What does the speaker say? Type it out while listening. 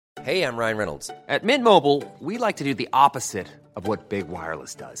Hey, I'm Ryan Reynolds. At Mint Mobile, we like to do the opposite of what Big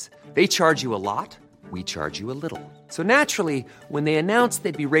Wireless does. They charge you a lot, we charge you a little. So naturally, when they announced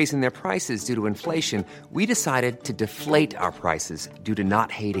they'd be raising their prices due to inflation, we decided to deflate our prices due to not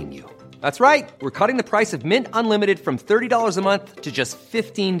hating you. That's right. We're cutting the price of Mint Unlimited from $30 a month to just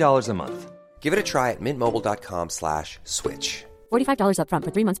 $15 a month. Give it a try at mintmobile.com/switch. $45 up front for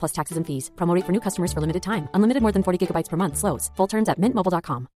 3 months plus taxes and fees. Promo rate for new customers for limited time. Unlimited more than 40 gigabytes per month. Slows full terms at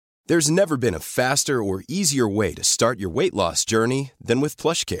mintmobile.com. There's never been a faster or easier way to start your weight loss journey than with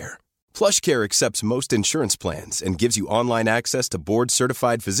PlushCare. PlushCare accepts most insurance plans and gives you online access to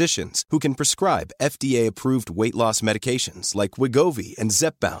board-certified physicians who can prescribe FDA-approved weight loss medications like Wegovy and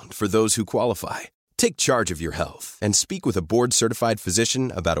Zepbound for those who qualify. Take charge of your health and speak with a board-certified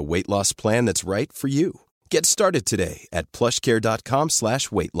physician about a weight loss plan that's right for you. Get started today at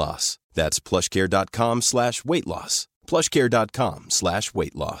plushcare.com/weight loss. That's plushcare.com/weight loss.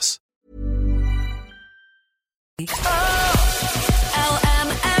 plushcare.com/weight loss.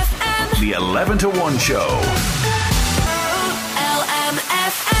 The 11 to 1 show.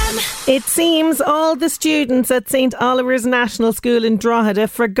 It seems all the students at St Oliver's National School in Drogheda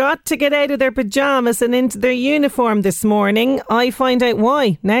forgot to get out of their pyjamas and into their uniform this morning. I find out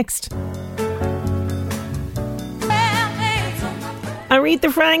why next.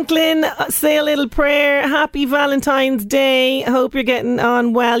 Aretha Franklin, say a little prayer. Happy Valentine's Day. Hope you're getting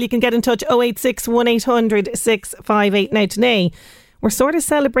on well. You can get in touch 086 1800 658. Now today, we're sort of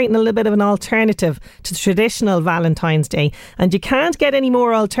celebrating a little bit of an alternative to the traditional Valentine's Day. And you can't get any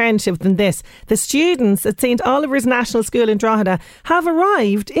more alternative than this. The students at St Oliver's National School in Drogheda have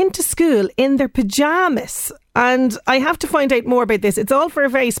arrived into school in their pyjamas. And I have to find out more about this. It's all for a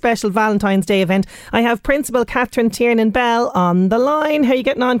very special Valentine's Day event. I have Principal Catherine Tiernan-Bell on the line. How are you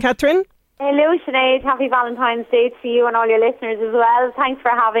getting on, Catherine? Hello, Sinead. Happy Valentine's Day to you and all your listeners as well. Thanks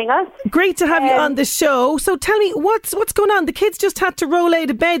for having us. Great to have you on the show. So tell me, what's going on? The kids just had to roll out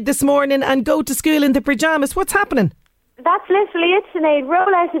of bed this morning and go to school in their pyjamas. What's happening? That's literally it, Sinead.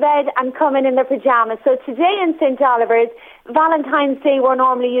 Roll out of bed and come in their pyjamas. So today in St Oliver's, Valentine's Day, we're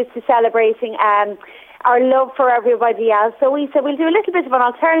normally used to celebrating our love for everybody else. So we said we'll do a little bit of an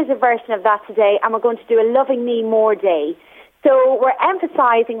alternative version of that today, and we're going to do a Loving Me More Day. So we're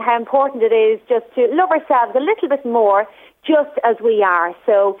emphasising how important it is just to love ourselves a little bit more, just as we are.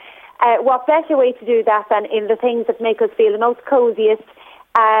 So what better way to do that than in the things that make us feel the most cosiest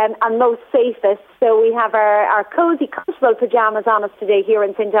and most safest. So we have our cosy, comfortable pyjamas on us today here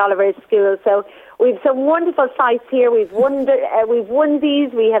in St Oliver's School. So we've some wonderful sights here. We've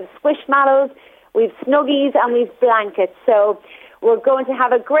onesies, we have squishmallows, we've snuggies, and we've blankets. So we're going to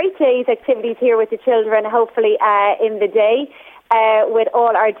have a great day's activities here with the children, hopefully in the day, with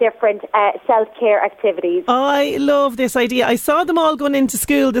all our different self-care activities. I love this idea. I saw them all going into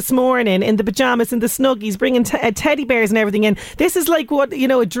school this morning in the pyjamas and the snuggies, bringing teddy bears and everything in. This is like what,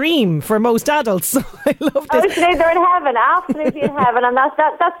 a dream for most adults. I love this. Oh, today they're in heaven, absolutely in heaven, and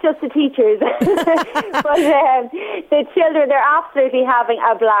that's just the teachers. But the children, they're absolutely having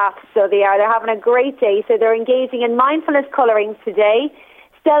a blast. So they're having a great day. So they're engaging in mindfulness colouring today,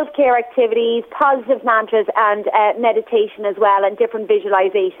 self-care activities, positive mantras, and meditation as well, and different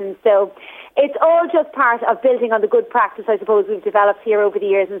visualizations. So it's all just part of building on the good practice, I suppose, we've developed here over the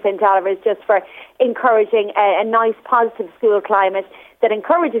years in St Oliver's, just for encouraging a nice, positive school climate that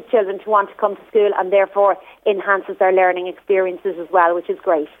encourages children to want to come to school and therefore enhances their learning experiences as well, which is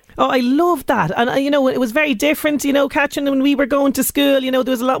great. Oh, I love that. And, it was very different, Catherine, when we were going to school, there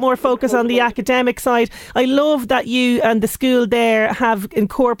was a lot more focus on the academic side. I love that you and the school there have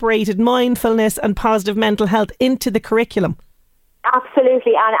incorporated mindfulness and positive mental health into the curriculum.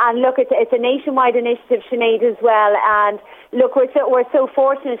 Absolutely, and look, it's a nationwide initiative, Sinead, as well. And look, we're so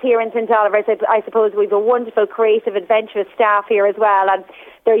fortunate here in St Oliver's. I suppose we've a wonderful, creative, adventurous staff here as well, and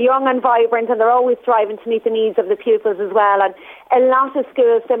they're young and vibrant, and they're always striving to meet the needs of the pupils as well. And a lot of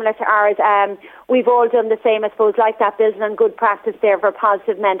schools similar to ours, we've all done the same, I suppose, like that, building on good practice there for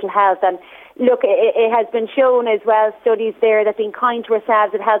positive mental health. And look, it has been shown as well, studies there, that being kind to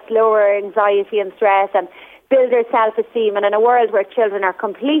ourselves, it helps lower anxiety and stress and build their self-esteem. And in a world where children are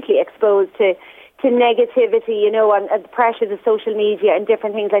completely exposed to negativity, and the pressures of social media and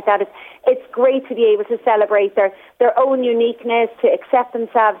different things like that, it's great to be able to celebrate their own uniqueness, to accept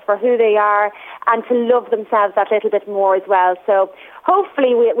themselves for who they are, and to love themselves that little bit more as well. So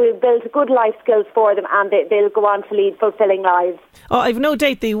hopefully we'll build good life skills for them, and they'll go on to lead fulfilling lives. Oh, I've no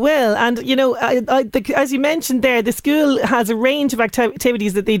doubt they will. And, as you mentioned there, the school has a range of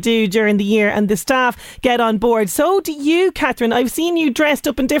activities that they do during the year, and the staff get on board. So do you, Catherine. I've seen you dressed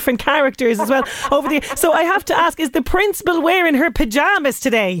up in different characters as well over the year. So I have to ask, is the principal wearing her pyjamas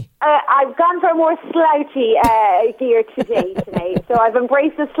today? I've gone for a more slouchy gear today, Sinead. So I've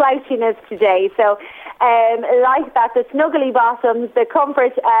embraced the slouchiness today. So like that, the snuggly bottoms, the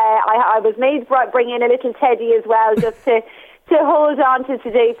comfort. I was made bring in a little teddy as well, just to hold on to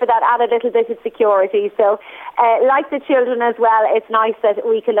today for that added little bit of security. So like the children as well, it's nice that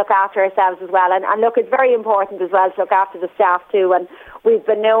we can look after ourselves as well. And look, it's very important as well to look after the staff too. And we've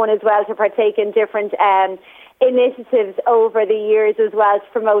been known as well to partake in different initiatives over the years as well to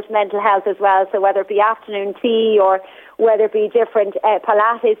promote mental health as well. So whether it be afternoon tea or whether it be different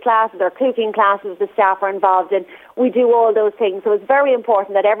Pilates classes or cooking classes the staff are involved in, we do all those things. So it's very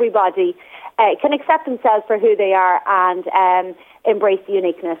important that everybody can accept themselves for who they are and embrace the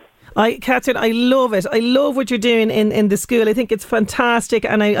uniqueness. Catherine, I love it. I love what you're doing in the school. I think it's fantastic,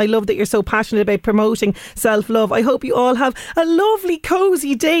 and I love that you're so passionate about promoting self-love. I hope you all have a lovely,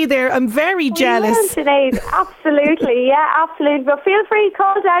 cosy day there. I'm very jealous. Sinead, absolutely, yeah, absolutely. But feel free to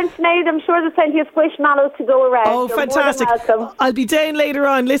call down, Sinead. I'm sure there's plenty of squishmallows to go around. Oh, so fantastic. I'll be down later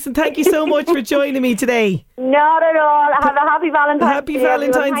on. Listen, thank you so much for joining me today. Not at all. Have a happy Valentine's Day. Happy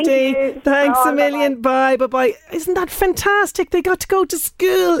Valentine's Day. Thanks a million. Bye. Bye. Isn't that fantastic? They got to go to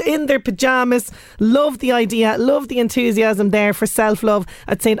school in their pyjamas. Love the idea. Love the enthusiasm there for self-love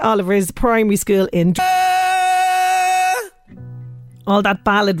at St. Oliver's Primary School in... All that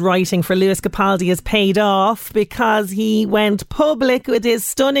ballad writing for Lewis Capaldi has paid off because he went public with his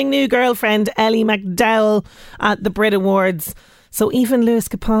stunning new girlfriend Ellie McDowell at the Brit Awards. So even Lewis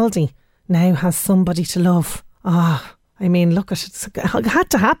Capaldi now has somebody to love. I mean, look, it had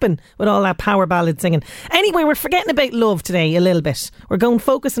to happen with all that power ballad singing. Anyway, we're forgetting about love today a little bit. We're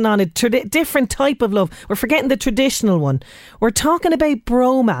focusing on a different type of love. We're forgetting the traditional one. We're talking about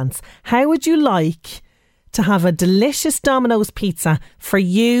bromance. How would you like to have a delicious Domino's pizza for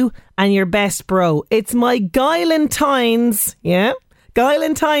you and your best bro? It's my Guylentines,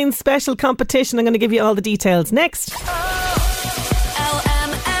 Guylentines special competition. I'm going to give you all the details next.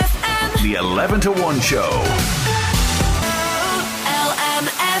 The 11 to 1 show.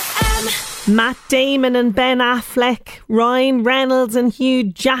 Matt Damon and Ben Affleck, Ryan Reynolds and Hugh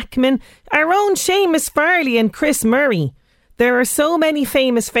Jackman, our own Seamus Farley and Chris Murray. There are so many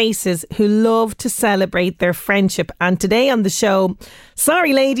famous faces who love to celebrate their friendship. And today on the show,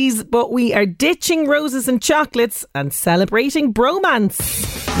 sorry ladies, but we are ditching roses and chocolates and celebrating bromance.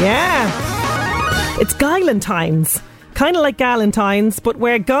 Yeah. It's Guylentines. Kind of like Galentine's, but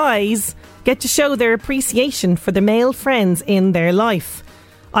where guys get to show their appreciation for the male friends in their life.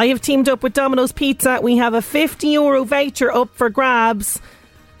 I have teamed up with Domino's Pizza. We have a €50 voucher up for grabs.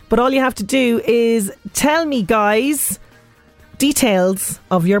 But all you have to do is tell me, guys, details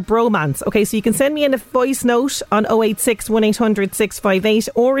of your bromance. Okay, so you can send me in a voice note on 086 1800 658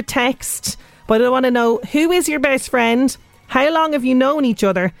 or a text. But I want to know, who is your best friend? How long have you known each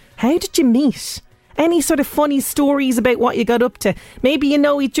other? How did you meet? Any sort of funny stories about what you got up to? Maybe you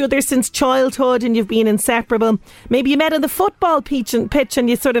know each other since childhood and you've been inseparable. Maybe you met on the football pitch and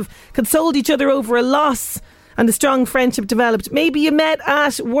you sort of consoled each other over a loss and a strong friendship developed. Maybe you met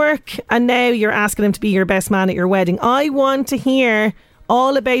at work and now you're asking him to be your best man at your wedding. I want to hear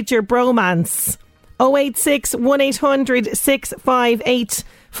all about your bromance. 086 1800 658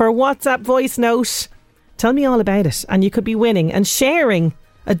 for a WhatsApp voice note. Tell me all about it, and you could be winning and sharing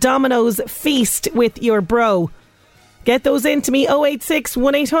a Domino's feast with your bro. Get those in to me, 086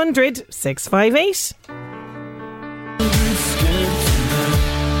 1800 658.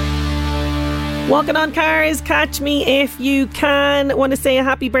 Walking on cars, catch me if you can. Want to say a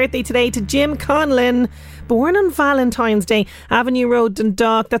happy birthday today to Jim Conlon, born on Valentine's Day. Avenue Road,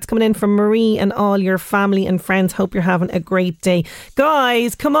 Dundalk. That's coming in from Marie and all your family and friends. Hope you're having a great day.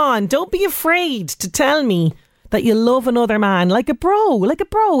 Guys, come on, don't be afraid to tell me that you love another man like a bro.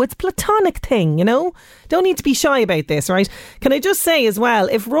 It's a platonic thing, you know? Don't need to be shy about this, right? Can I just say as well,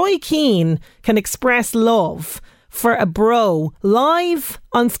 if Roy Keane can express love for a bro live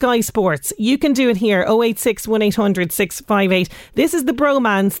on Sky Sports, you can do it here, 086 1800 658. This is the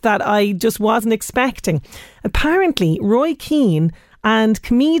bromance that I just wasn't expecting. Apparently, Roy Keane and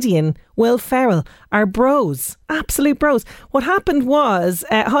comedian Will Ferrell are bros, absolute bros. What happened was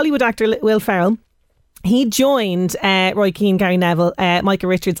Hollywood actor Will Ferrell, he joined Roy Keane, Gary Neville, Michael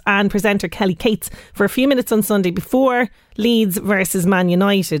Richards and presenter Kelly Cates for a few minutes on Sunday before Leeds versus Man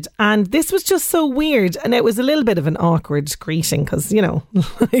United. And this was just so weird. And it was a little bit of an awkward greeting because, you know,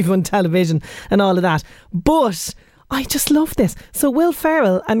 live on television and all of that. But I just love this. So Will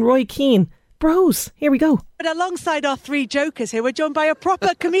Ferrell and Roy Keane, bros. Here we go. But alongside our three jokers here, we're joined by a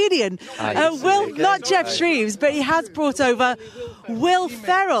proper comedian. Will, not Jeff Shreves, but he has brought over Will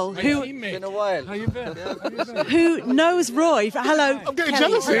Ferrell, who knows Roy. Hello. I'm getting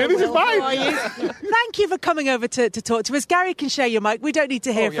jealous here. This is fine. How are you? Thank you for coming over to talk to us. Gary can share your mic. We don't need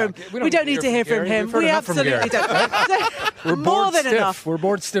to hear from. We don't need to hear from him. We absolutely don't. We're more than stiff. enough. We're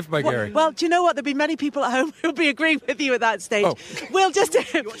bored stiff by Gary. Well, do you know what? There'll be many people at home who'll be agreeing with you at that stage. Oh. We'll just.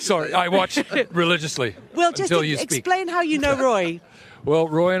 Sorry, I watch religiously. Well, just until you speak. Explain how you know Roy. Well,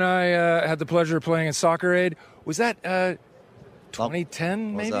 Roy and I had the pleasure of playing in Soccer Aid. Was that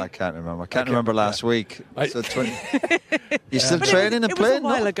 2010, maybe? I can't remember. I can't remember last week. So you still training and playing? It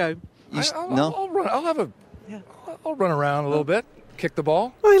was a while ago. I'll run around a little bit. Kick the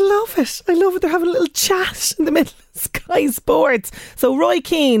ball. I love it. They're having a little chat in the middle of Sky Sports. So Roy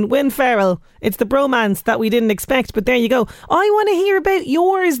Keane, Will Ferrell. It's the bromance that we didn't expect, but there you go. I want to hear about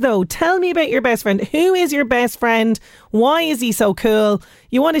yours though. Tell me about your best friend. Who is your best friend? Why is he so cool?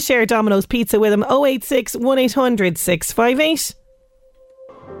 You want to share Domino's Pizza with him? 086 1800 658.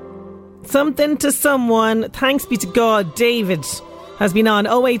 Something to someone. Thanks be to God, David has been on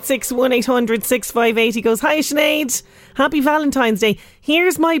 086 1800 658. He goes, hi Sinead, happy Valentine's Day.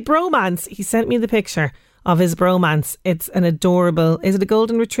 Here's my bromance. He sent me the picture of his bromance. It's an adorable, is it a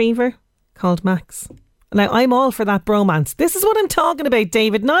golden retriever called Max? Now I'm all for that bromance. This is what I'm talking about,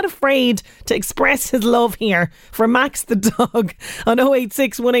 David. Not afraid to express his love here for Max the dog on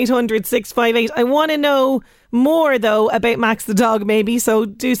 086 1800 658. I want to know more though about Max the dog maybe, so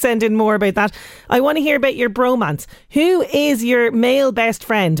do send in more about that. I want to hear about your bromance. Who is your male best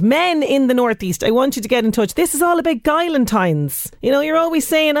friend? Men in the Northeast, I want you to get in touch. This is all about Guylentines. You know, you're always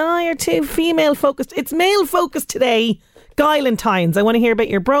saying, you're too female focused. It's male focused today. Guylentines. I want to hear about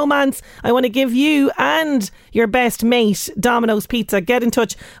your bromance. I want to give you and your best mate Domino's Pizza. Get in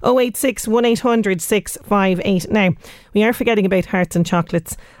touch 086 1800 658. Now, we are forgetting about hearts and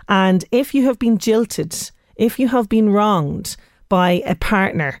chocolates, and if you have been jilted, if you have been wronged by a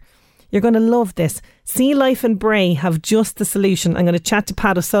partner, you're going to love this. Sea Life and Bray have just the solution. I'm going to chat to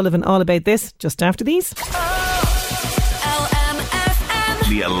Pat O'Sullivan all about this just after these. LMFM.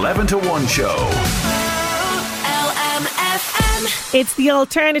 The 11 to 1 show. It's the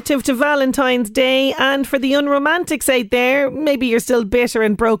alternative to Valentine's Day, and for the unromantics out there, maybe you're still bitter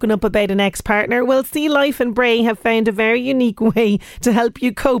and broken up about an ex-partner. Well, Sea Life and Bray have found a very unique way to help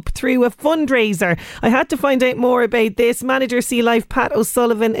you cope through a fundraiser. I had to find out more about this. Manager Sea Life Pat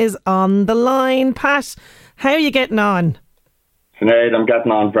O'Sullivan is on the line. Pat, how are you getting on? Sinead, I'm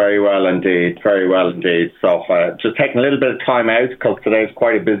getting on very well indeed. So just taking a little bit of time out because today's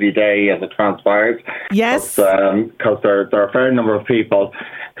quite a busy day as it transpires. Yes. Because there are a fair number of people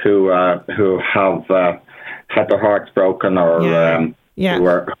who have had their hearts broken or who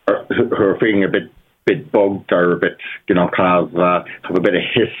are feeling a bit bugged or a bit, kind of have a bit of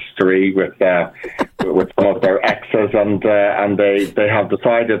history with some of their exes, and they have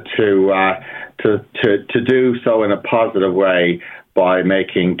decided to do so in a positive way by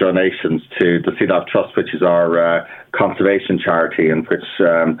making donations to the Sea Life Trust, which is our conservation charity and which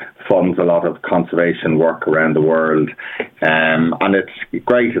funds a lot of conservation work around the world. And it's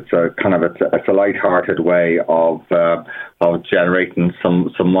great. It's a light-hearted way of generating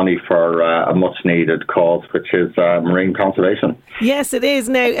some money for a much-needed cause, which is marine conservation. Yes, it is.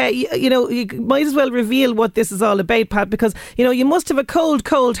 Now, you might as well reveal what this is all about, Pat, because, you must have a cold,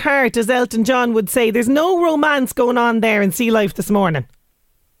 cold heart, as Elton John would say. There's no romance going on there in Sea Life this morning.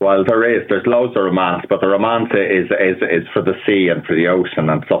 Well, there's loads of romance, but the romance is for the sea and for the ocean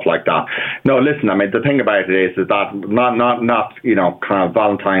and stuff like that. No, listen, I mean, the thing about it is that not kind of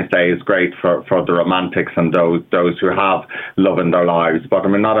Valentine's Day is great for the romantics and those who have love in their lives, but I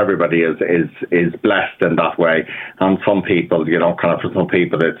mean, not everybody is blessed in that way, and some people, for some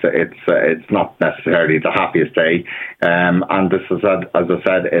people, it's not necessarily the happiest day, and this is, as I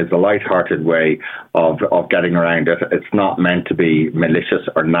said, is a light-hearted way of getting around it. It's not meant to be malicious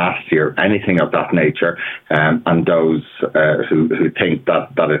or nasty or anything of that nature, and those who think that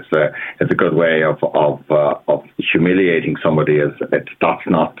it's a good way of humiliating somebody that's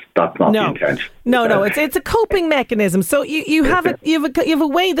not the intention. No, it's a coping mechanism. So you have a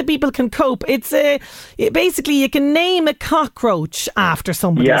way that people can cope. It's basically you can name a cockroach after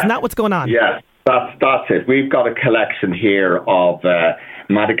somebody. Isn't that what's going on? Yes, that's it. We've got a collection here of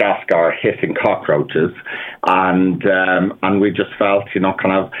Madagascar hissing cockroaches, and we just felt,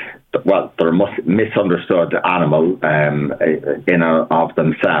 kind of they're a misunderstood animal in and of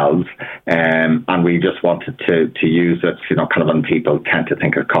themselves, and we just wanted to use it, kind of when people tend to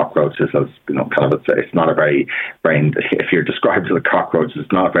think of cockroaches as, kind of it's not a very if you're described as a cockroach,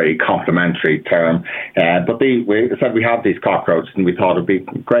 it's not a very complimentary term. But we said we have these cockroaches, and we thought it'd be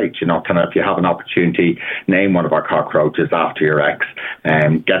great, kind of if you have an opportunity, name one of our cockroaches after your ex,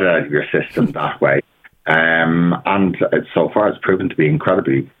 get it out of your system that way. And so far it's proven to be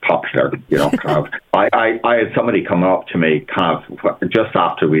incredibly popular. Kind of. I had somebody come up to me kind of just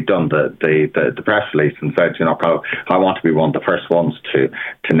after we'd done the press release and said, kind of, I want to be one of the first ones to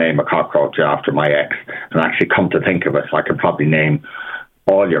name a cockroach after my ex. And actually, come to think of it, I could probably name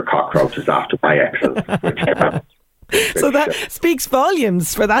all your cockroaches after my exes. So that speaks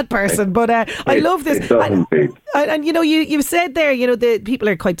volumes for that person. But I love this. And you said there, the people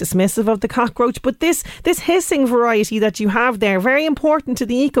are quite dismissive of the cockroach, but this hissing variety that you have there, very important to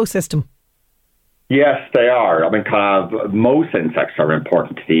the ecosystem. Yes, they are. I mean, kind of most insects are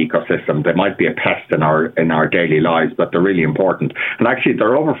important to the ecosystem. They might be a pest in our daily lives, but they're really important. And actually, there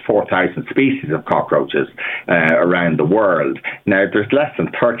are over 4,000 species of cockroaches around the world. Now, there's less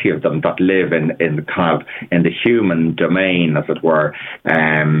than 30 of them that live in the human domain, as it were.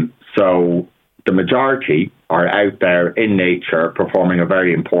 So the majority are out there in nature performing a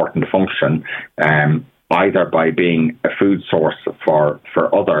very important function. Either by being a food source for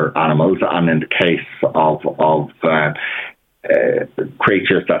other animals, and in the case of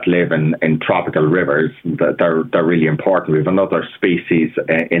creatures that live in tropical rivers, they're really important. We have another species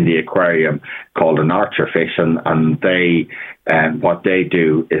in the aquarium called an archerfish, and they what they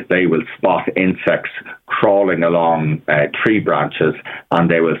do is they will spot insects crawling along tree branches,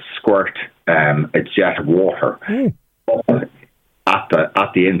 and they will squirt a jet of water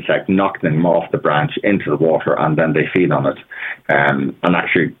at the insect, knocking them off the branch into the water, and then they feed on it. And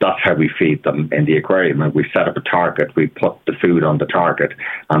actually, that's how we feed them in the aquarium. And we set up a target, we put the food on the target,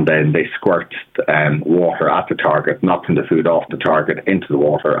 and then they squirt water at the target, knocking the food off the target into the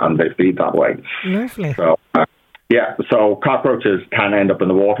water, and they feed that way. Lovely. So, so cockroaches can end up in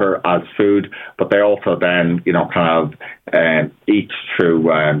the water as food, but they also then, kind of eat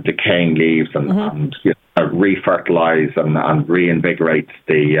through decaying leaves and refertilize and reinvigorate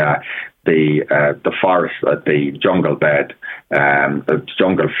the forest, the jungle bed, the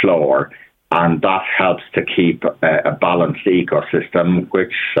jungle floor, and that helps to keep a balanced ecosystem,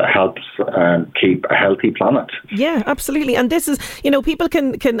 which helps keep a healthy planet. Yeah, absolutely. And this is, people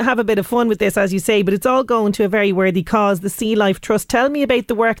can have a bit of fun with this, as you say, but it's all going to a very worthy cause, the Sea Life Trust. Tell me about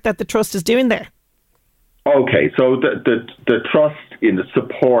the work that the Trust is doing there. Okay, so the Trust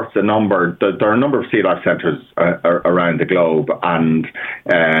supports there are a number of sea life centres around the globe, and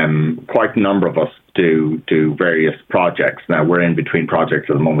quite a number of us do various projects. Now, we're in between projects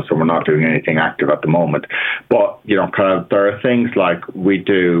at the moment, so we're not doing anything active at the moment. But, there are things like we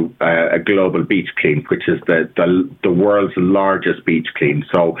do a global beach clean, which is the world's largest beach clean.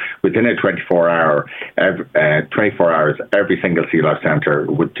 So within a 24 hours, every single sea life centre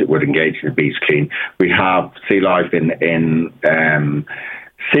would engage in a beach clean. We have Sea Life in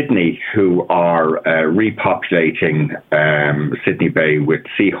Sydney, who are repopulating Sydney Bay with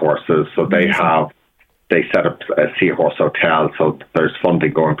seahorses. So they set up a seahorse hotel, so there's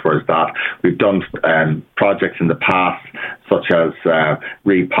funding going towards that. We've done projects in the past, such as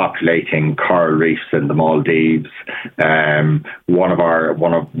repopulating coral reefs in the Maldives. One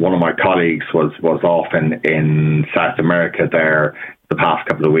of my colleagues was off in South America there the past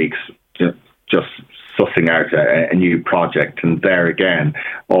couple of weeks, just sussing out a new project, and there again,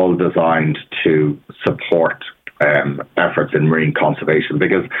 all designed to support efforts in marine conservation,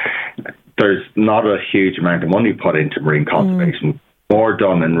 because there's not a huge amount of money put into marine conservation. More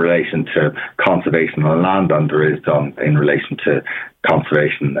done in relation to conservation on land than there is done in relation to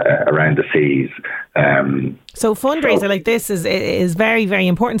conservation around the seas. So fundraiser like this is very, very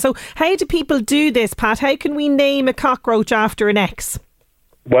important. So how do people do this, Pat? How can we name a cockroach after an ex?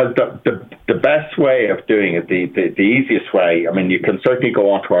 Well, the best way of doing it, the easiest way, I mean, you can certainly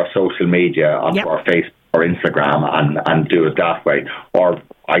go onto our social media, onto our Facebook or Instagram and do it that way. Or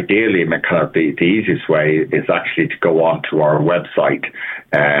ideally, kind of the easiest way is actually to go onto our website.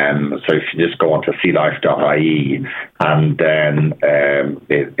 So if you just go onto sealife.ie, and then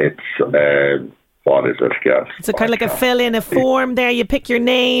it's what is it again? So kind of like a fill in a form there. You pick your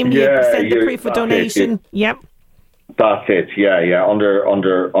name, you send the proof of donation. Yep. That's it. Yeah. Under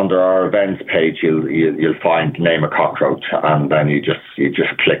our events page, you'll find name a cockroach, and then you just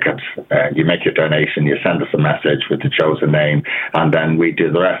click it. You make your donation. You send us a message with the chosen name, and then we do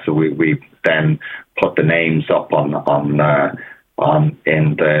the rest. So we then put the names up on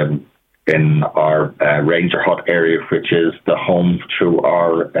in our Ranger Hut area, which is the home to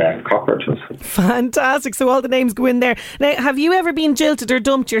our cockroaches. Fantastic. So all the names go in there. Now, have you ever been jilted or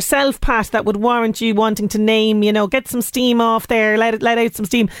dumped yourself, Pat, that would warrant you wanting to name, get some steam off there, let out some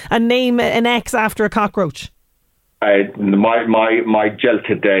steam and name an ex after a cockroach? My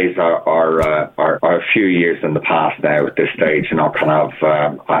jilted days are a few years in the past now at this stage. I'm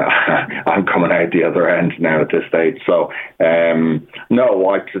coming out the other end now at this stage. So no,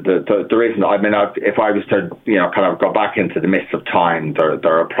 the reason, if I was to kind of go back into the midst of time, there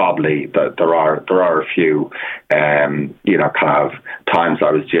are a few kind of times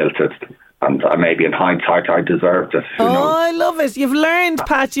I was jilted. And maybe in hindsight, I deserved it. Who knows? I love it. You've learned,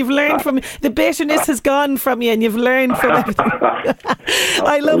 Pat. You've learned from the bitterness has gone from you, and you've learned from everything.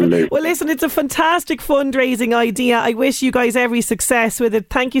 I love it. Well, listen, it's a fantastic fundraising idea. I wish you guys every success with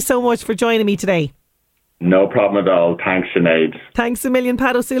it. Thank you so much for joining me today. No problem at all. Thanks, Sinead. Thanks a million,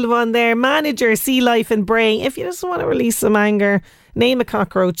 Pat O'Sullivan there, manager, Sea Life in Bray. If you just want to release some anger, name a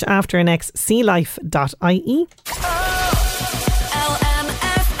cockroach after an ex. sealife.ie.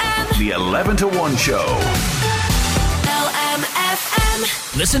 The 11 to 1 show. LMFM.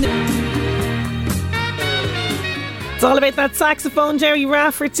 Listen. It's all about that saxophone, Jerry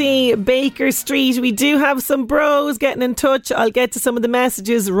Rafferty, Baker Street. We do have some bros getting in touch. I'll get to some of the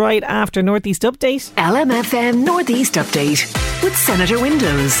messages right after Northeast Update. LMFM Northeast Update with Senator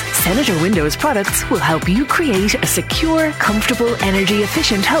Windows. Senator Windows products will help you create a secure, comfortable, energy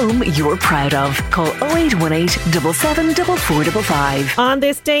efficient home you're proud of. Call 0818 77 4455. On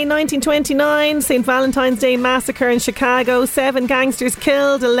this day, 1929, St. Valentine's Day massacre in Chicago. 7 gangsters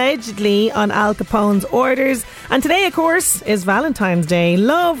killed allegedly on Al Capone's orders. And today, of course, is Valentine's Day.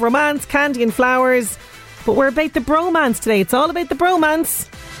 Love, romance, candy and flowers. But we're about the bromance today. It's all about the bromance.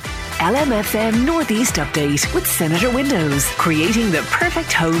 LMFM Northeast Update with Senator Windows. Creating the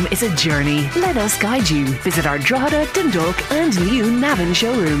perfect home is a journey. Let us guide you. Visit our Drogheda, Dundalk and new Navan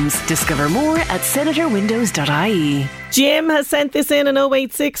showrooms. Discover more at senatorwindows.ie. Jim has sent this in on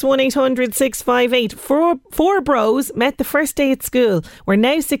 086 1800 658. Four bros met the first day at school. We're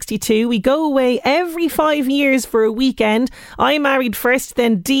now 62. We go away every 5 years for a weekend. I married first,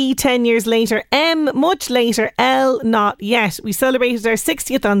 then D 10 years later, M much later, L not yet. We celebrated our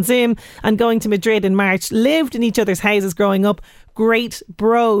 60th on Zoom and going to Madrid in March. Lived in each other's houses growing up. Great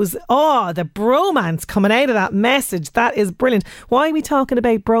bros. Oh, the bromance coming out of that message. That is brilliant. Why are we talking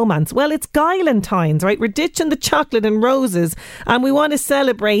about bromance? Well, it's Galentine's, right? We're ditching the chocolate and roses and we want to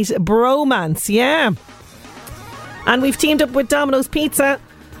celebrate bromance, yeah. And we've teamed up with Domino's Pizza.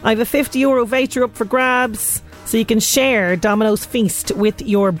 I have a €50 voucher up for grabs so you can share Domino's Feast with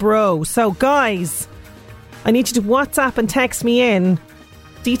your bro. So guys, I need you to WhatsApp and text me in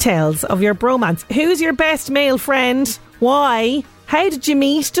details of your bromance. Who's your best male friend? Why? How did you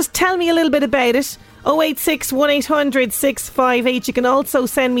meet? Just tell me a little bit about it. 086 1800 658. You can also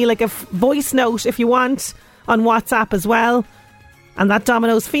send me like a voice note if you want on WhatsApp as well. And that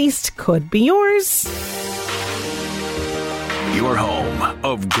Domino's Feast could be yours. Your home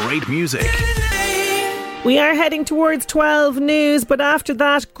of great music. We are heading towards 12 news, but after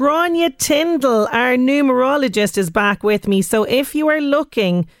that, Grania Tyndall, our numerologist, is back with me. So if you are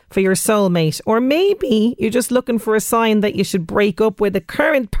looking for your soulmate, or maybe you're just looking for a sign that you should break up with a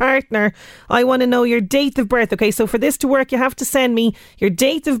current partner, I want to know your date of birth. Okay, so for this to work, you have to send me your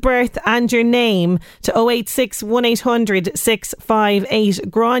date of birth and your name to 086 1800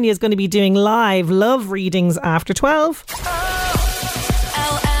 658. Grania is going to be doing live love readings after 12.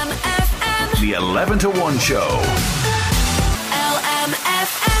 The 11 to 1 show.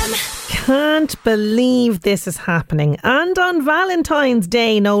 LMFM. Can't believe this is happening. And on Valentine's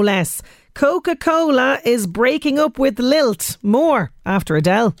Day, no less. Coca-Cola is breaking up with Lilt. More after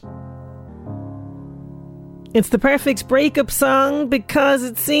Adele. It's the perfect breakup song because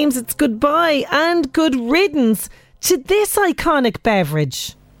it seems it's goodbye and good riddance to this iconic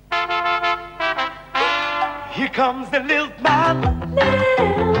beverage. Here comes the Lilt man.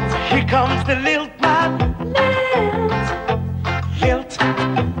 Lilt. Here comes the Lilt man. Lilt.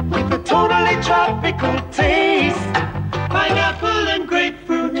 With a totally tropical taste. Pineapple and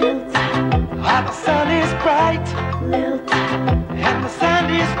grapefruit. Lilt. And the sun is bright. Lilt. And the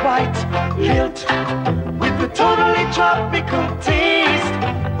sand is white. Lilt. With a totally tropical taste.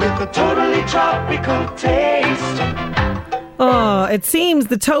 With a totally tropical taste. Oh, it seems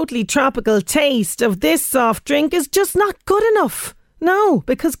the totally tropical taste of this soft drink is just not good enough. No,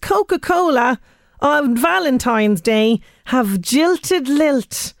 because Coca-Cola on Valentine's Day have jilted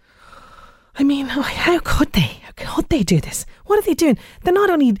Lilt. I mean, how could they? How could they do this? What are they doing? They're not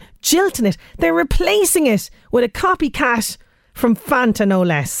only jilting it, they're replacing it with a copycat from Fanta, no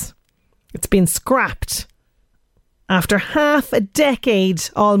less. It's been scrapped after half a decade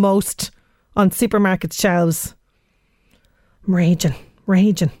almost on supermarket shelves. I'm raging.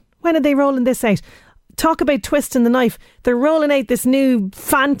 When are they rolling this out? Talk about twisting the knife. They're rolling out this new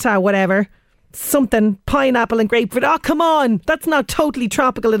Fanta, whatever. Something, pineapple and grapefruit. Oh, come on. That's not totally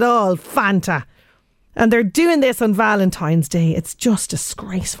tropical at all. Fanta. And they're doing this on Valentine's Day. It's just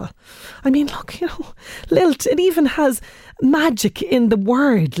disgraceful. I mean, look, lilt. It even has magic in the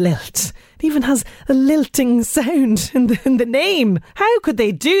word lilt. It even has a lilting sound in the name. How could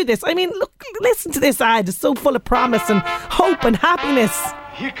they do this? I mean, look, listen to this ad. It's so full of promise and hope and happiness.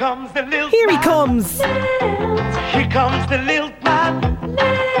 Here comes the lilt. Here he comes. Lilt. Here comes the lilt man.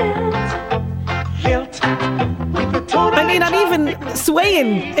 Lilt. I mean, I'm even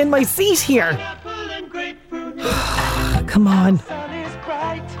swaying in my seat here. Come on. The sun is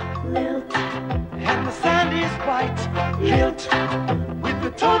bright, lilt, and the sand is white, lilt, with the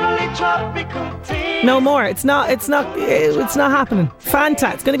totally tropical taste. No more. It's not happening.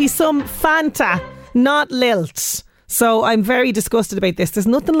 Fanta. It's going to be some Fanta, not lilt. So I'm very disgusted about this. There's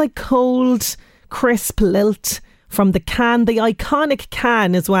nothing like cold, crisp lilt from the can, the iconic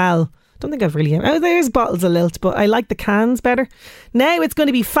can as well. Don't think I've really... Oh, there's bottles of lilt, but I like the cans better. Now it's going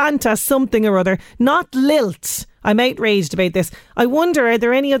to be Fanta something or other, not lilt. I'm outraged about this. I wonder, are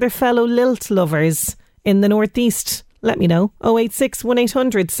there any other fellow lilt lovers in the Northeast? Let me know. 086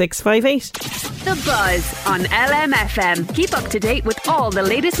 1800 658. The Buzz on LMFM. Keep up to date with all the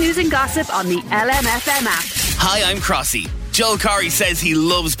latest news and gossip on the LMFM app. Hi, I'm Crossy. Joel Corry says he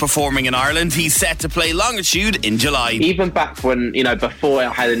loves performing in Ireland. He's set to play Longitude in July. Even back when, before I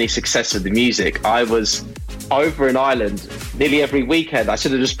had any success with the music, I was over in Ireland nearly every weekend. I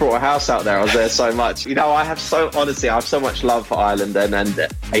should have just brought a house out there. I was there so much. I have so much love for Ireland, and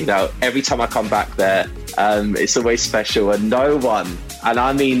every time I come back there, it's always special, and no one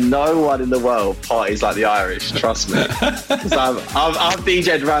in the world parties like the Irish, trust me. Because I've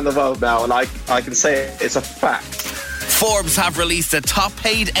DJed around the world now, and I can say it's a fact. Forbes have released the top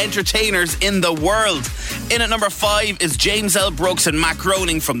paid entertainers in the world. In at number 5 is James L. Brooks and Matt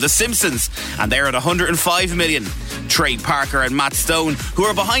Groening from The Simpsons, and they're at 105 million. Trey Parker and Matt Stone, who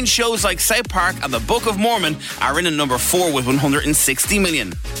are behind shows like South Park and The Book of Mormon, are in at number 4 with 160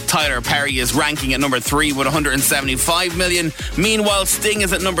 million. Tyler Perry is ranking at number 3 with 175 million. Meanwhile, Sting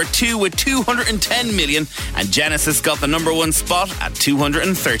is at number 2 with 210 million, and Genesis got the number 1 spot at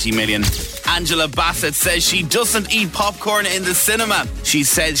 230 million. Angela Bassett says she doesn't eat popcorn in the cinema. She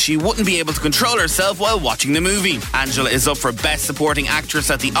says she wouldn't be able to control herself while watching the movie. Angela is up for Best Supporting Actress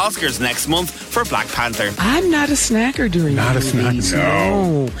at the Oscars next month for Black Panther. I'm not a snacker during the movies.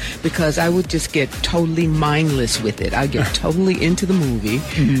 No, because I would just get totally mindless with it. I get totally into the movie.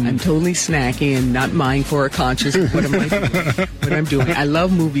 I'm totally snacky and not mindful or conscious of what I'm doing. I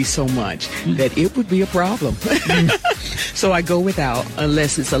love movies so much that it would be a problem. So I go without,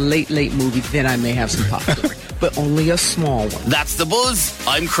 unless it's a late movie, then I may have some popcorn. But only a small one. That's The Buzz.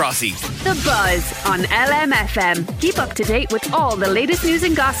 I'm Crossy. The Buzz on LMFM. Keep up to date with all the latest news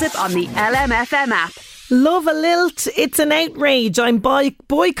and gossip on the LMFM app. Love a lilt. It's an outrage. I'm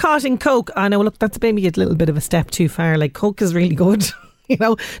boycotting Coke. I know, look, that's maybe a little bit of a step too far. Like, Coke is really good.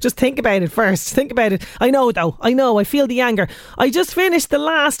 Just think about it first. Think about it. I know, though. I feel the anger. I just finished the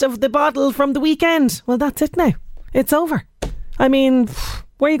last of the bottle from the weekend. Well, that's it now. It's over. I mean,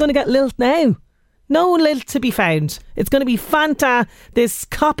 where are you going to get lilt now? No lilt to be found. It's going to be Fanta, this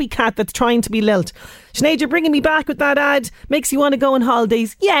copycat that's trying to be lilt. Sinead, you're bringing me back with that ad. Makes you want to go on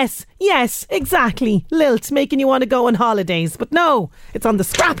holidays. Yes, exactly. Lilt, making you want to go on holidays. But no, it's on the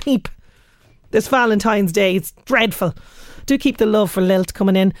scrap heap this Valentine's Day. It's dreadful. Do keep the love for lilt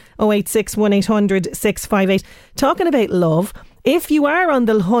coming in. 086 1800 658. Talking about love, if you are on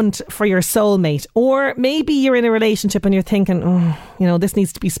the hunt for your soulmate, or maybe you're in a relationship and you're thinking, this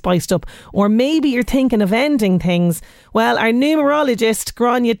needs to be spiced up, or maybe you're thinking of ending things, well, our numerologist,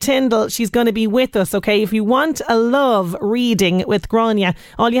 Grania Tyndall, she's going to be with us, okay? If you want a love reading with Grania,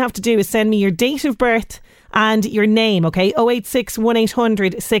 all you have to do is send me your date of birth and your name, okay? 086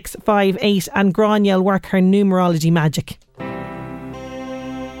 1800 658, and Grania will work her numerology magic.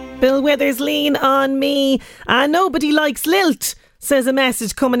 Bill Withers, Lean on Me. Nobody likes lilt, says a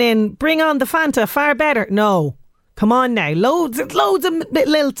message coming in. Bring on the Fanta, far better. No. Come on now. Loads of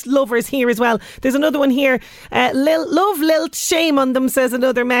lilt lovers here as well. There's another one here. Love lilt, shame on them, says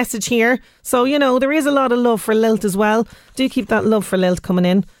another message here. So, there is a lot of love for lilt as well. Do keep that love for lilt coming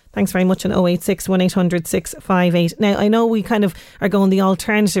in. Thanks very much on 086 1800 658. Now, I know we kind of are going the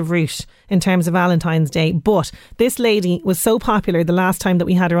alternative route in terms of Valentine's Day, but this lady was so popular the last time that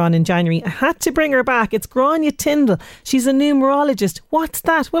we had her on in January, I had to bring her back. It's Grania Tyndall. She's a numerologist. What's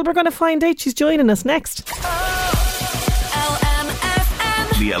that? Well, we're going to find out. She's joining us next.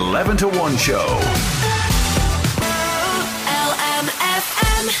 LMFM. The 11 to 1 show.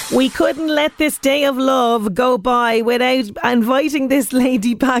 We couldn't let this day of love go by without inviting this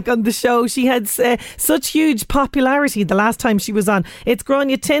lady back on the show. She had such huge popularity the last time she was on. It's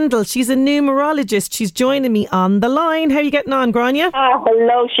Grania Tyndall. She's a numerologist. She's joining me on the line. How are you getting on, Grania?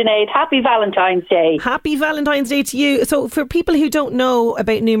 Hello, Sinead. Happy Valentine's Day. Happy Valentine's Day to you. So for people who don't know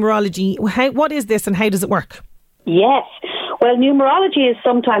about numerology, what is this and how does it work? Yes. Well, numerology is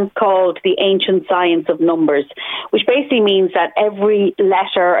sometimes called the ancient science of numbers, which basically means that every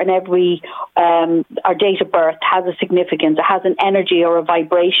letter and every our date of birth has a significance. It has an energy or a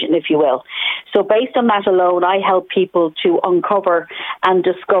vibration, if you will. So based on that alone, I help people to uncover and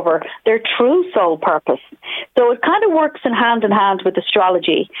discover their true soul purpose. So it kind of works in hand with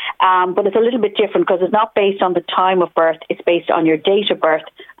astrology, but it's a little bit different because it's not based on the time of birth. It's based on your date of birth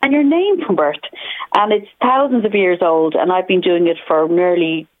and your name from birth. And it's thousands of years old, and I've been doing it for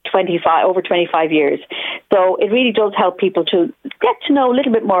nearly over 25 years. So it really does help people to get to know a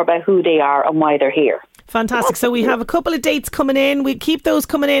little bit more about who they are and why they're here. Fantastic. So we have a couple of dates coming in. We keep those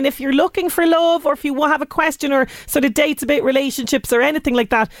coming in. If you're looking for love, or if you have a question or sort of dates about relationships or anything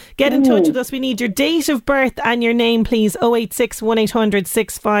like that, get in touch with us. We need your date of birth and your name, please. 086 1800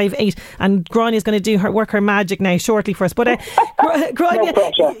 658. And Grania's going to work her magic now shortly for us. But Grania,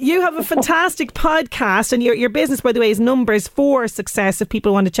 you have a fantastic podcast, and your business, by the way, is Numbers for Success. If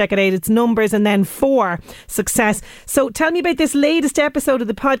people want to check it out, it's Numbers and then For Success. So tell me about this latest episode of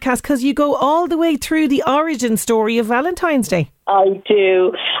the podcast, because you go all the way through the origin story of Valentine's Day. I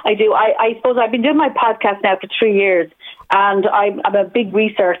do. I suppose I've been doing my podcast now for 3 years, and I'm a big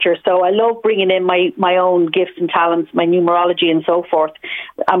researcher, so I love bringing in my own gifts and talents, my numerology and so forth,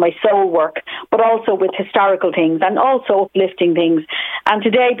 and my soul work, but also with historical things and also uplifting things. And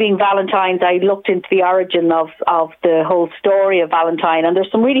today, being Valentine's, I looked into the origin of the whole story of Valentine, and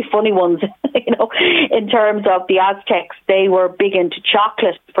there's some really funny ones, in terms of the Aztecs. They were big into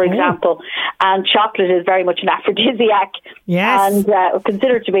chocolate, for example, and chocolate is very much an aphrodisiac. Yes. And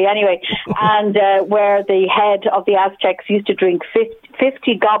considered to be anyway, and where the head of the Aztecs used to drink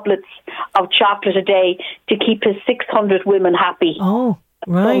 50 goblets of chocolate a day to keep his 600 women happy. Oh,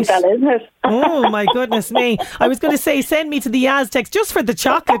 right. Fella, isn't it? Oh, my goodness me. I was going to say, send me to the Aztecs just for the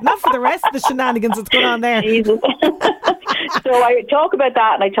chocolate, not for the rest of the shenanigans that's going on there. Jesus. So I talk about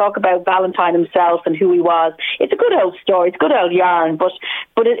that, and I talk about Valentine himself and who he was. It's a good old story. It's a good old yarn. But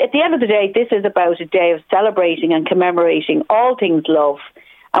at the end of the day, this is about a day of celebrating and commemorating all things love.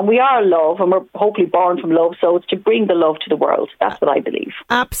 And we are love, and we're hopefully born from love, so it's to bring the love to the world. That's what I believe.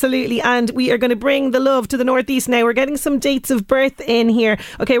 Absolutely, and we are going to bring the love to the Northeast now. We're getting some dates of birth in here.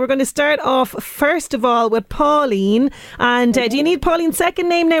 Okay, we're going to start off, first of all, with Pauline. And do you need Pauline's second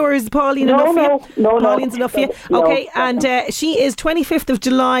name now, or is Pauline enough for you? No. Pauline's enough for you? Okay, and she is 25th of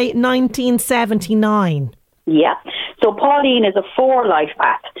July, 1979. Yeah. So Pauline is a 4 life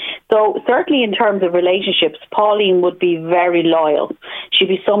path. So certainly in terms of relationships, Pauline would be very loyal. She'd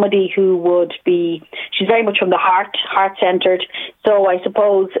be somebody who she's very much from the heart-centred. So I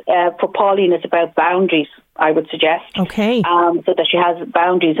suppose for Pauline it's about boundaries, I would suggest. Okay. So that she has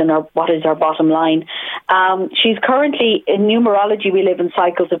boundaries in what is her bottom line. She's currently, in numerology, we live in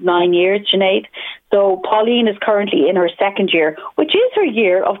cycles of 9 years, Sinead. So Pauline is currently in her 2nd year, which is her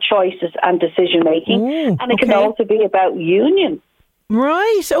year of choices and decision making. And it can also be about union.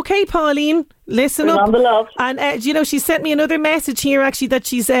 Right. Okay, Pauline, listen Bring up. on the love. And, she sent me another message here, actually, that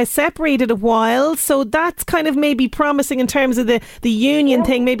she's separated a while. So that's kind of maybe promising in terms of the union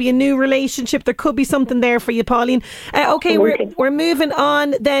thing, maybe a new relationship. There could be something there for you, Pauline. Okay, we're moving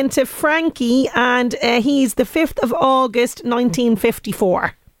on then to Frankie, and he's the 5th of August,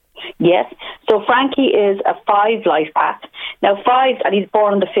 1954. Yes. So Frankie is a 5 life path. Now 5s, and he's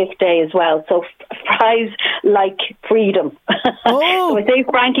born on the 5th day as well. So 5s like freedom. So I say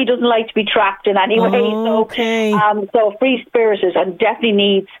Frankie doesn't like to be trapped in any way. Okay. So free spirited, and definitely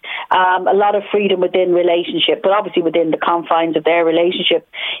needs a lot of freedom within relationship, but obviously within the confines of their relationship.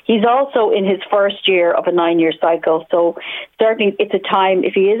 He's also in his 1st year of a 9-year cycle. So certainly it's a time,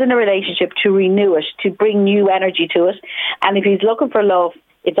 if he is in a relationship, to renew it, to bring new energy to it. And if he's looking for love,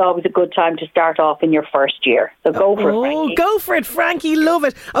 it's always a good time to start off in your 1st year. So go for it, Frankie. Go for it, Frankie. Love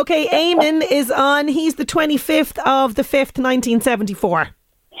it. Okay, Eamon is on. He's the 25th of the 5th, 1974.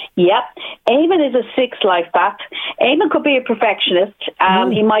 Yep. Eamon is a 6 life path. Eamon could be a perfectionist.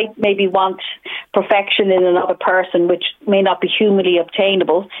 He might maybe want perfection in another person, which may not be humanly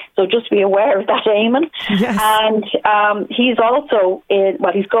obtainable. So just be aware of that, Eamon. Yes. And he's also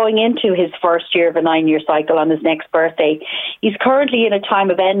he's going into his first year of a 9-year cycle on his next birthday. He's currently in a time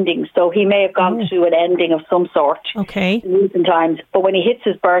of ending, so he may have gone through an ending of some sort. Okay. In recent times. But when he hits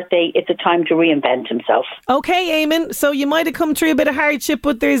his birthday, it's a time to reinvent himself. Okay, Eamon. So you might have come through a bit of hardship,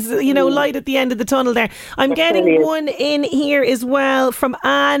 but there's, light at the end of the tunnel there. I'm getting one in here as well from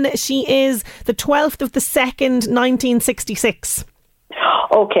Anne. She is the 12th of the 2nd, 1966.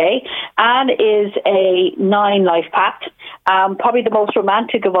 Okay. Anne is a 9 life path. Probably the most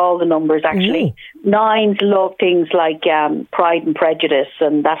romantic of all the numbers, actually. 9s love things like Pride and Prejudice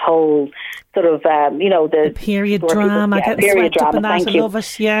and that whole sort of, the period drama. Yeah, period drama. Thank you. I love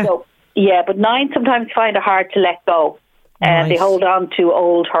it, yeah. So, but 9 sometimes find it hard to let go. They hold on to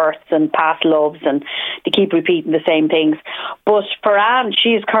old hurts and past loves, and they keep repeating the same things. But for Anne, she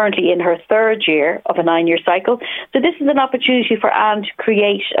is currently in her 3rd year of a 9-year cycle. So this is an opportunity for Anne to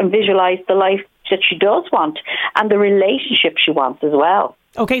create and visualise the life that she does want and the relationship she wants as well.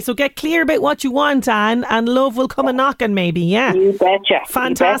 Okay, so get clear about what you want, Anne, and love will come a knocking maybe, yeah? You betcha.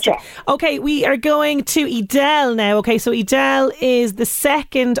 Fantastic. You betcha. Okay, we are going to Edel now. Okay, so Edel is the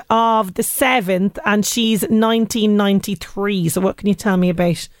 2nd of the 7th and she's 1993. So what can you tell me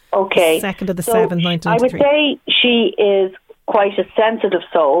about 2nd of the 7th, 1993? I would say she is quite a sensitive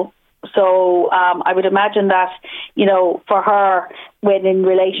soul. So I would imagine that, for her, when in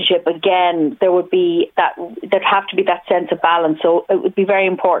relationship, again, there'd have to be that sense of balance. So it would be very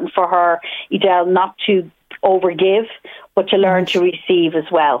important for her, Edel, not to overgive, but to learn to receive as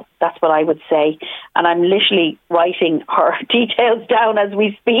well. That's what I would say. And I'm literally writing her details down as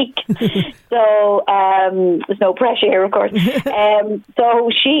we speak. So there's no pressure here, of course.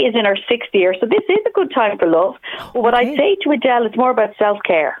 So she is in her 6th year. So this is a good time for love. But what I'd say to Edel, it's more about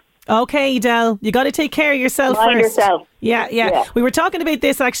self-care. Okay, Edel, you got to take care of yourself Mind first. yourself. Yeah. We were talking about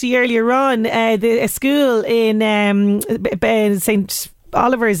this actually earlier on. A school in St.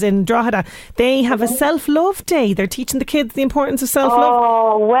 Oliver's in Drogheda, they have a self-love day. They're teaching the kids the importance of self-love.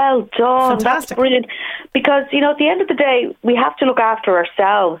 Oh, well done. Fantastic. That's brilliant. Because, at the end of the day, we have to look after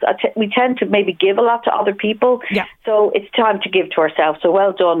ourselves. We tend to maybe give a lot to other people. Yeah. So it's time to give to ourselves. So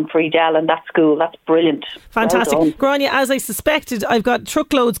well done for Edel and that school. That's brilliant. Fantastic. Well Grania, as I suspected, I've got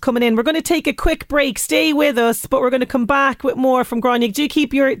truckloads coming in. We're going to take a quick break. Stay with us, but we're going to come back with more from Grania. Do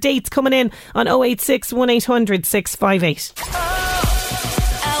keep your dates coming in on 086 1800 658.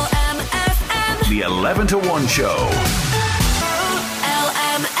 The 11 to 1 show.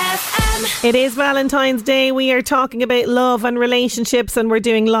 It is Valentine's Day. We are talking about love and relationships, and we're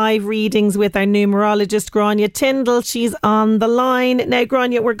doing live readings with our numerologist, Grania Tyndall. She's on the line. Now,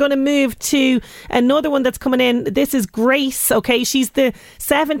 Grania, we're going to move to another one that's coming in. This is Grace, okay? She's the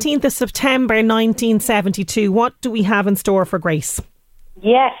 17th of September, 1972. What do we have in store for Grace?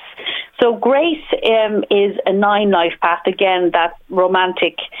 Yes. So Grace is a 9 life path. Again, that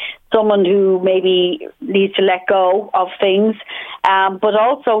romantic, someone who maybe needs to let go of things. But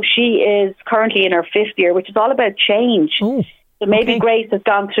also she is currently in her 5th year, which is all about change. Ooh. So maybe Grace has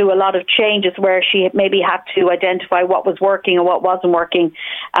gone through a lot of changes where she maybe had to identify what was working and what wasn't working,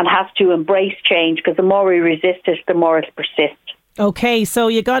 and has to embrace change, because the more we resist it, the more it'll persist. Okay, so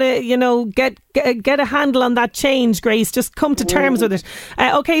you got to, get a handle on that change, Grace. Just come to terms with it.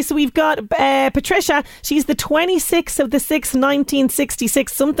 Okay, so we've got Patricia. She's the 26th of the 6th,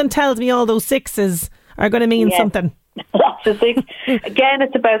 1966. Something tells me all those 6s are going to mean something. Lots of 6. Again,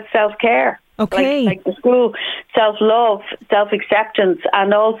 it's about self-care. Okay. Like the school, self-love, self-acceptance,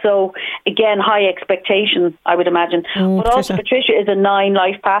 and also, again, high expectation, I would imagine. But also, Patricia is a 9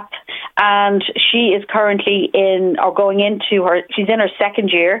 life path, and she is currently she's in her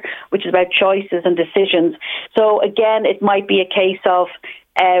 2nd year, which is about choices and decisions. So, again, it might be a case of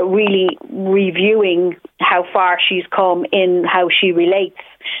really reviewing how far she's come in how she relates,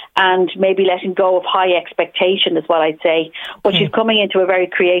 and maybe letting go of high expectation is what I'd say. But she's coming into a very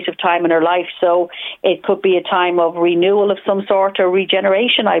creative time in her life, so it could be a time of renewal of some sort, or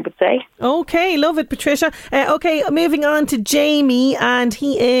regeneration, I would say. Okay, love it, Patricia. Okay, moving on to Jamie, and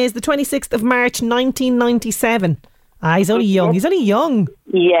he is the 26th of March 1997. He's only young.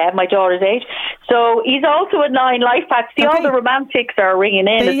 Yeah, my daughter's 8. So he's also a 9 life path. See, all the romantics are ringing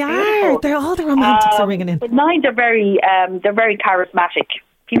in. They are. They're all the romantics are ringing in. But 9s are they're very charismatic.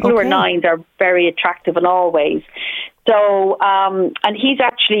 People who are 9s are very attractive in all ways. So, and he's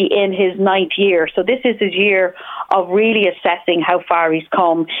actually in his 9th year. So this is his year of really assessing how far he's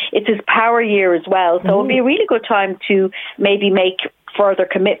come. It's his power year as well. So it'll be a really good time to maybe make further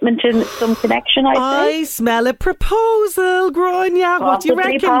commitment in some connection, I smell a proposal, Grania. What do you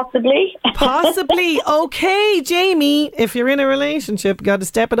reckon? Possibly. Okay, Jamie, if you're in a relationship, got to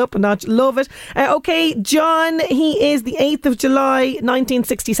step it up a notch. Love it. Okay, John, he is the 8th of July,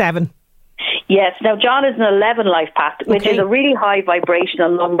 1967. Yes. Now, John is an 11 life path, which is a really high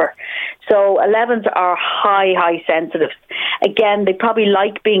vibrational number. So 11s are high sensitives. Again, they probably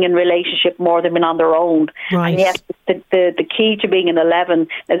like being in relationship more than being on their own. Right. And yes, the key to being an 11,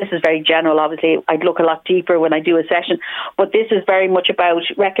 now this is very general, obviously, I'd look a lot deeper when I do a session, but this is very much about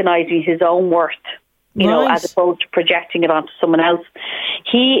recognising his own worth. You know, as opposed to projecting it onto someone else.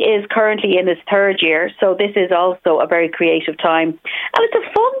 He is currently in his 3rd year, so this is also a very creative time. And it's a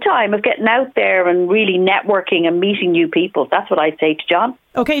fun time of getting out there and really networking and meeting new people. That's what I'd say to John.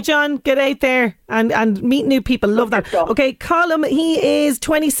 Okay, John, get out there and meet new people. Love that. Okay, Colm, he is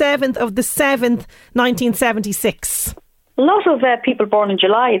 27th of the 7th, 1976. A lot of people born in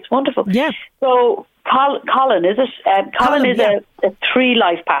July. It's wonderful. Yeah. So Colin, is it? Colin is a 3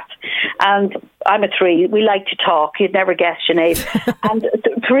 life path, and I'm a 3. We like to talk. You'd never guess, Sinead. And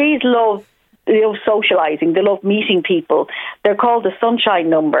 3s love socialising. They love meeting people. They're called the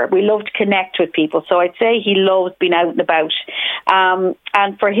sunshine number. We love to connect with people. So I'd say he loves being out and about. And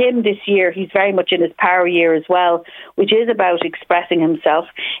for him this year, he's very much in his power year as well, which is about expressing himself.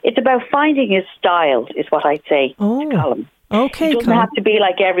 It's about finding his style, is what I'd say to Colin. Okay, he doesn't have to be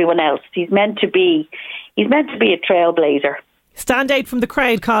like everyone else. He's meant to be a trailblazer. Stand out from the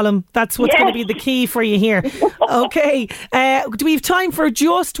crowd, Colm. That's what's going to be the key for you here. Okay, do we have time for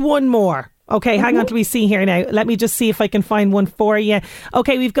just one more? Okay, hang on till we see here now. Let me just see if I can find one for you.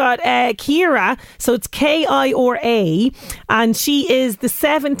 Okay, we've got Kira. So it's Kira, and she is the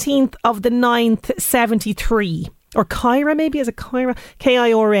 17th of the 9th, 73. Or Kyra, maybe? Is it Kyra?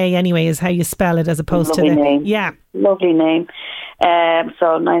 Kira, anyway, is how you spell it as opposed to the... name. Yeah. Lovely name. So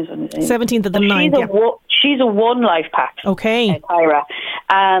 17th of the 9th. She's a 1 life path. Okay. Kyra.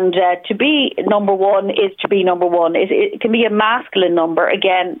 And to be number 1 is to be number 1. It can be a masculine number.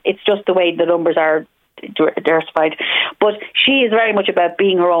 Again, it's just the way the numbers are diversified. But she is very much about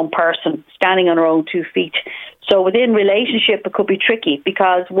being her own person, standing on her own 2 feet. So within relationship, it could be tricky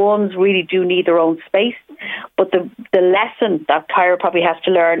because 1s really do need their own space. But the lesson that Kyra probably has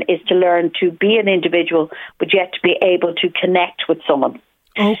to learn is to learn to be an individual, but yet to be able to connect with someone.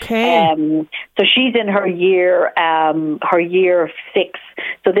 Okay. So she's in her year 6.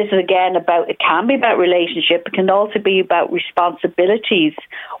 So this is again it can be about relationship. It can also be about responsibilities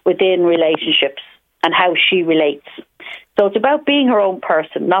within relationships and how she relates. So it's about being her own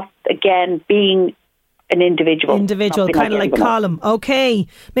person, not again being an individual, kind of like Colm. Okay,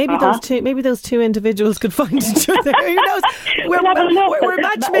 maybe those two individuals could find each other. Who knows? We're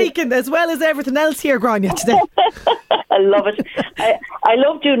matchmaking as well as everything else here, Grania, today. I love it. I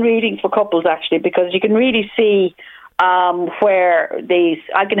love doing readings for couples actually, because you can really see where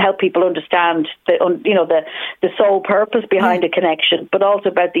I can help people understand the sole purpose behind a connection, but also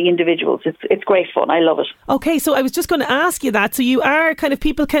about the individuals. It's great fun. I love it. Okay, so I was just going to ask you that. So you are kind of,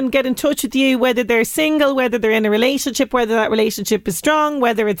 people can get in touch with you, whether they're single, whether they're in a relationship, whether that relationship is strong,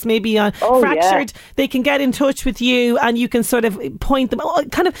 whether it's maybe fractured. Yeah. They can get in touch with you, and you can sort of point them.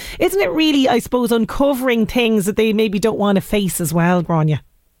 Kind of, isn't it really, I suppose, uncovering things that they maybe don't want to face as well, Grania?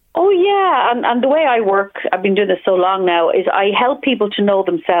 Oh, yeah. And the way I work, I've been doing this so long now, is I help people to know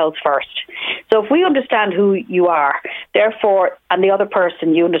themselves first. So if we understand who you are, therefore, and the other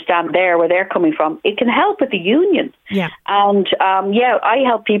person, you understand where they're coming from, it can help with the union. Yeah. And, I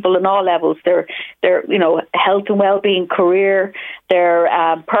help people in all levels. Their health and well-being, career, their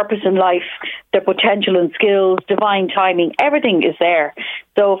purpose in life, their potential and skills, divine timing, everything is there.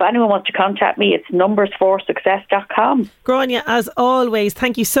 So if anyone wants to contact me, it's numbersforsuccess.com. Grania, as always,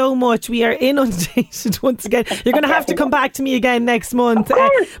 thank you so much. We are inundated once again. You're going to have to come back to me again next month. Of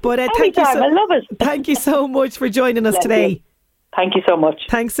course. Thank you. I love it. Thank you so much for joining us today. Thank you so much.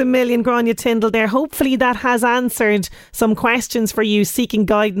 Thanks a million, Grania Tyndall there. Hopefully that has answered some questions for you seeking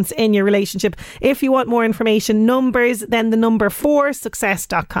guidance in your relationship. If you want more information, numbers, then the number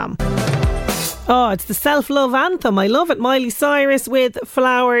 4success.com. Oh, it's the self-love anthem. I love it. Miley Cyrus with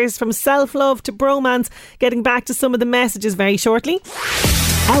Flowers. From self-love to bromance. Getting back to some of the messages very shortly.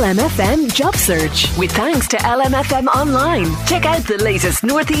 LMFM Job Search. With thanks to LMFM Online. Check out the latest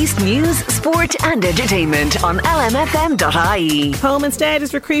Northeast news, sport and entertainment on lmfm.ie. Home Instead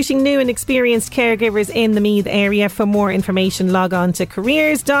is recruiting new and experienced caregivers in the Meath area. For more information, log on to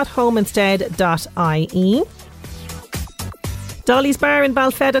careers.homeinstead.ie. Dolly's Bar in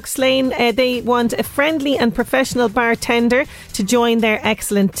Balfedox Lane, they want a friendly and professional bartender to join their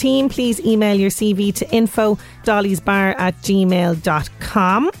excellent team. Please email your CV to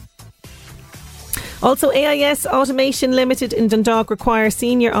info.dollysbar@gmail.com. Also, AIS Automation Limited in Dundalk require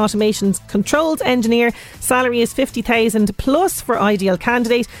senior automation controls engineer. Salary is 50,000 plus for ideal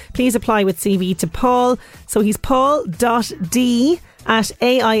candidate. Please apply with CV to Paul. So he's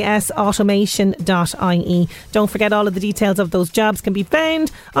paul.d@aisautomation.ie. Don't forget, all of the details of those jobs can be found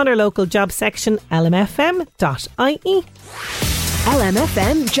on our local job section, lmfm.ie.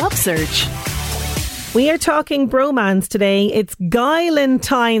 LMFM Job Search. We are talking bromance today. It's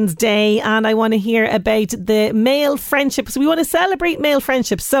Galentine's Day, and I want to hear about the male friendships. We want to celebrate male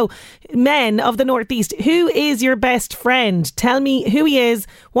friendships. So, men of the Northeast, who is your best friend? Tell me who he is,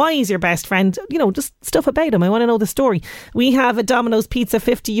 why he's your best friend. You know, just stuff about him. I want to know the story. We have a Domino's Pizza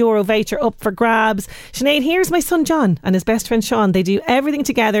 €50 voucher up for grabs. Sinead, here's my son John and his best friend Sean. They do everything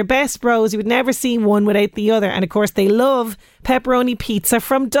together. Best bros. You would never see one without the other. And of course, they love pepperoni pizza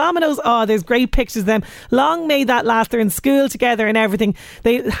from Domino's. Oh, there's great pictures of them. Long may that last. They're in school together and everything.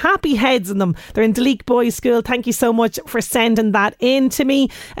 They happy heads in them. They're in Deleek Boys School. Thank you so much for sending that in to me.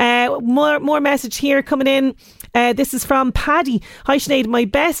 More message here coming in. This is from Paddy. Hi Sinead, my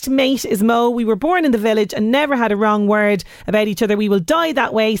best mate is Mo. We were born in the village and never had a wrong word about each other. We will die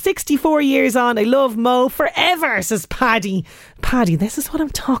that way. 64 years on, I love Mo forever, says Paddy. Paddy, this is what I'm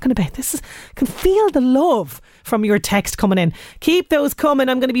talking about. I can feel the love from your text coming in. Keep those coming.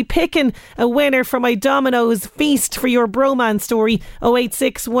 I'm going to be picking a winner for my Domino's feast for your bromance story.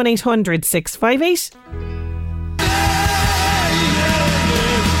 086 1800 658.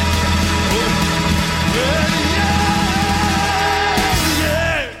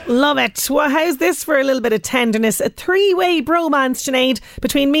 Love it. Well, how's this for a little bit of tenderness? A three-way bromance, Sinead,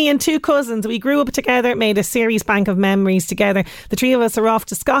 between me and two cousins. We grew up together, made a serious bank of memories together. The three of us are off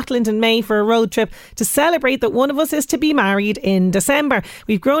to Scotland in May for a road trip to celebrate that one of us is to be married in December.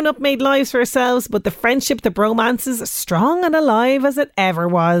 We've grown up, made lives for ourselves, but the friendship, the bromance is strong and alive as it ever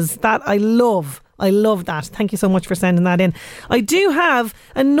was. That I love. I love that. Thank you so much for sending that in. I do have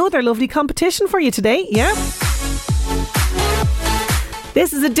another lovely competition for you today. Yeah.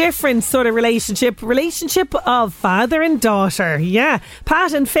 This is a different sort of relationship of father and daughter. Yeah,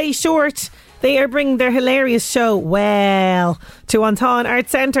 Pat and Faye Short, they are bringing their hilarious show, well, to Anton Art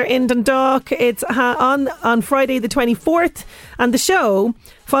Centre in Dundalk. It's on Friday the 24th, and the show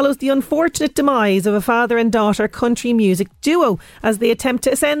follows the unfortunate demise of a father and daughter country music duo as they attempt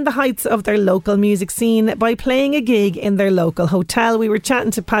to ascend the heights of their local music scene by playing a gig in their local hotel. We were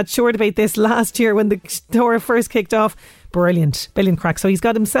chatting to Pat Short about this last year when the tour first kicked off. Brilliant crack. So he's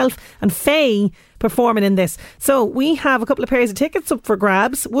got himself and Faye performing in this. So we have a couple of pairs of tickets up for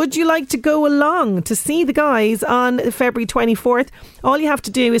grabs. Would you like to go along to see the guys on February 24th? All you have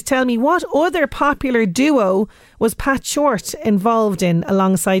to do is tell me what other popular duo was Pat Short involved in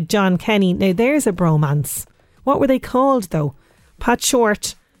alongside John Kenny. Now there's a bromance. What were they called though? Pat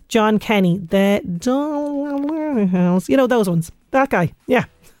Short, John Kenny, you know those ones. That guy, yeah.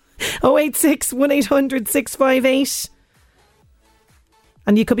 086 1800 658.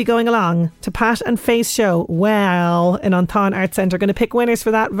 And you could be going along to Pat and Faye's show, well, in Anton Art Centre. Going to pick winners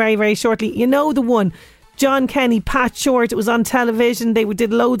for that very, very shortly. You know the one, John Kenny, Pat Short. It was on television. They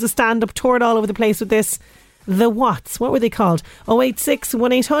did loads of stand-up, toured all over the place with this. The Watts, what were they called? 086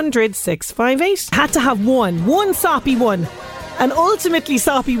 1800 658. Had to have one soppy one. An ultimately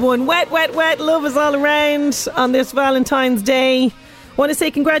soppy one. Wet, wet, wet. Love is all around on this Valentine's Day. Want to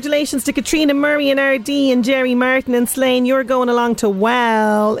say congratulations to Katrina Murray and RD and Jerry Martin and Slane. You're going along to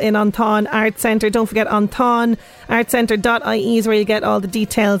well in Anton Art Centre. Don't forget antonartcentre.ie is where you get all the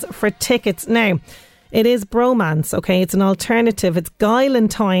details for tickets. Now, it is bromance, okay? It's an alternative. It's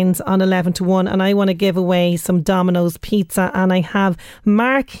Galentine's on 11 to 1, and I want to give away some Domino's pizza, and I have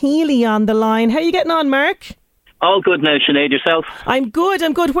Mark Healy on the line. How are you getting on, Mark? All good now, Sinead. Yourself? I'm good.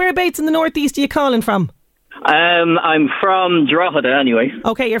 Whereabouts in the northeast are you calling from? I'm from Drogheda anyway.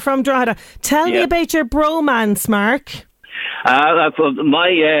 Okay, you're from Drogheda. Tell me about your bromance, Mark.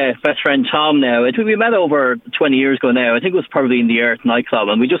 My best friend Tom now, I think we met over 20 years ago now. I think it was probably in the Earth nightclub,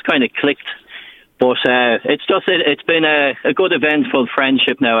 and we just kind of clicked. But it's been a good eventful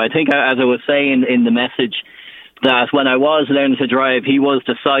friendship now. I think, as I was saying in the message, that when I was learning to drive, he was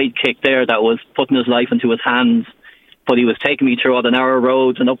the sidekick there that was putting his life into his hands. But he was taking me through all the narrow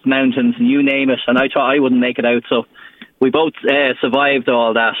roads and up mountains and you name it. And I thought I wouldn't make it out. So we both survived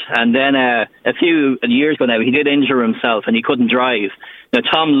all that. And then a few years ago now, he did injure himself and he couldn't drive. Now,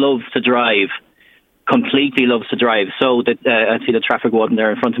 Tom loves to drive completely loves to drive. So that I see the traffic warden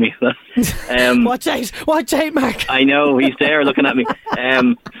there in front of me. Watch out, Mark. I know, he's there looking at me.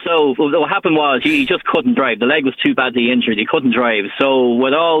 So what happened was he just couldn't drive. The leg was too badly injured. He couldn't drive. So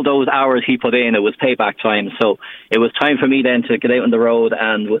with all those hours he put in, it was payback time. So it was time for me then to get out on the road,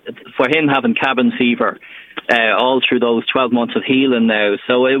 and for him having cabin fever all through those 12 months of healing now.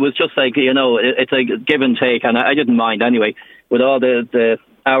 So it was just like, it's a give and take, and I didn't mind anyway. With all the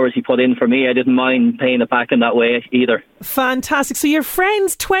hours he put in for me, I didn't mind paying it back in that way either. Fantastic. So you're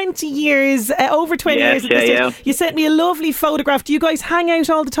friends 20 years, over 20 years at this stage. Yeah. You sent me a lovely photograph. Do you guys hang out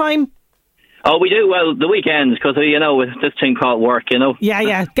all the time? Oh, we do. Well, the weekends, because, with this thing called work,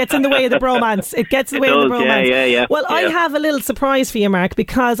 Yeah. Gets in the way of the bromance. It gets in the way of the bromance. Yeah. Well, I have a little surprise for you, Mark,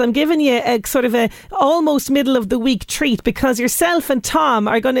 because I'm giving you a sort of a almost middle of the week treat, because yourself and Tom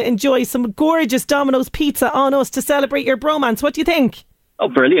are going to enjoy some gorgeous Domino's pizza on us to celebrate your bromance. What do you think? Oh,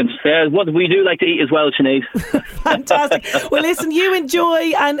 brilliant. What we do like to eat as well, Sinead. Fantastic. Well, listen, you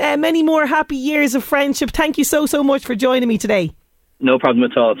enjoy, and many more happy years of friendship. Thank you so much for joining me today. No problem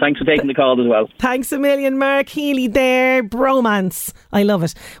at all. Thanks for taking the call as well. Thanks a million, Mark Healy there. Bromance. I love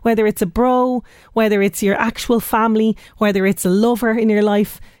it. Whether it's a bro, whether it's your actual family, whether it's a lover in your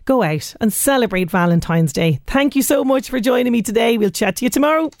life, go out and celebrate Valentine's Day. Thank you so much for joining me today. We'll chat to you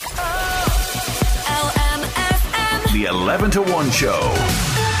tomorrow. The 11 to 1 show.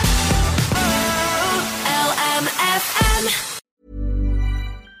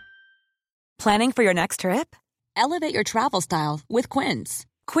 Planning for your next trip? Elevate your travel style with Quince.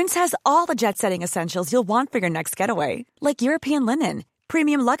 Quince has all the jet-setting essentials you'll want for your next getaway, like European linen,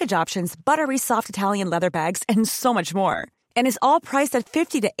 premium luggage options, buttery soft Italian leather bags, and so much more. And is all priced at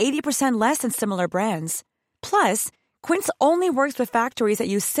 50 to 80% less than similar brands. Plus, Quince only works with factories that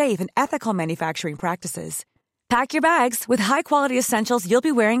use safe and ethical manufacturing practices. Pack your bags with high-quality essentials you'll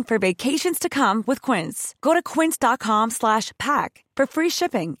be wearing for vacations to come with Quince. Go to quince.com/pack for free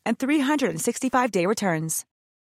shipping and 365-day returns.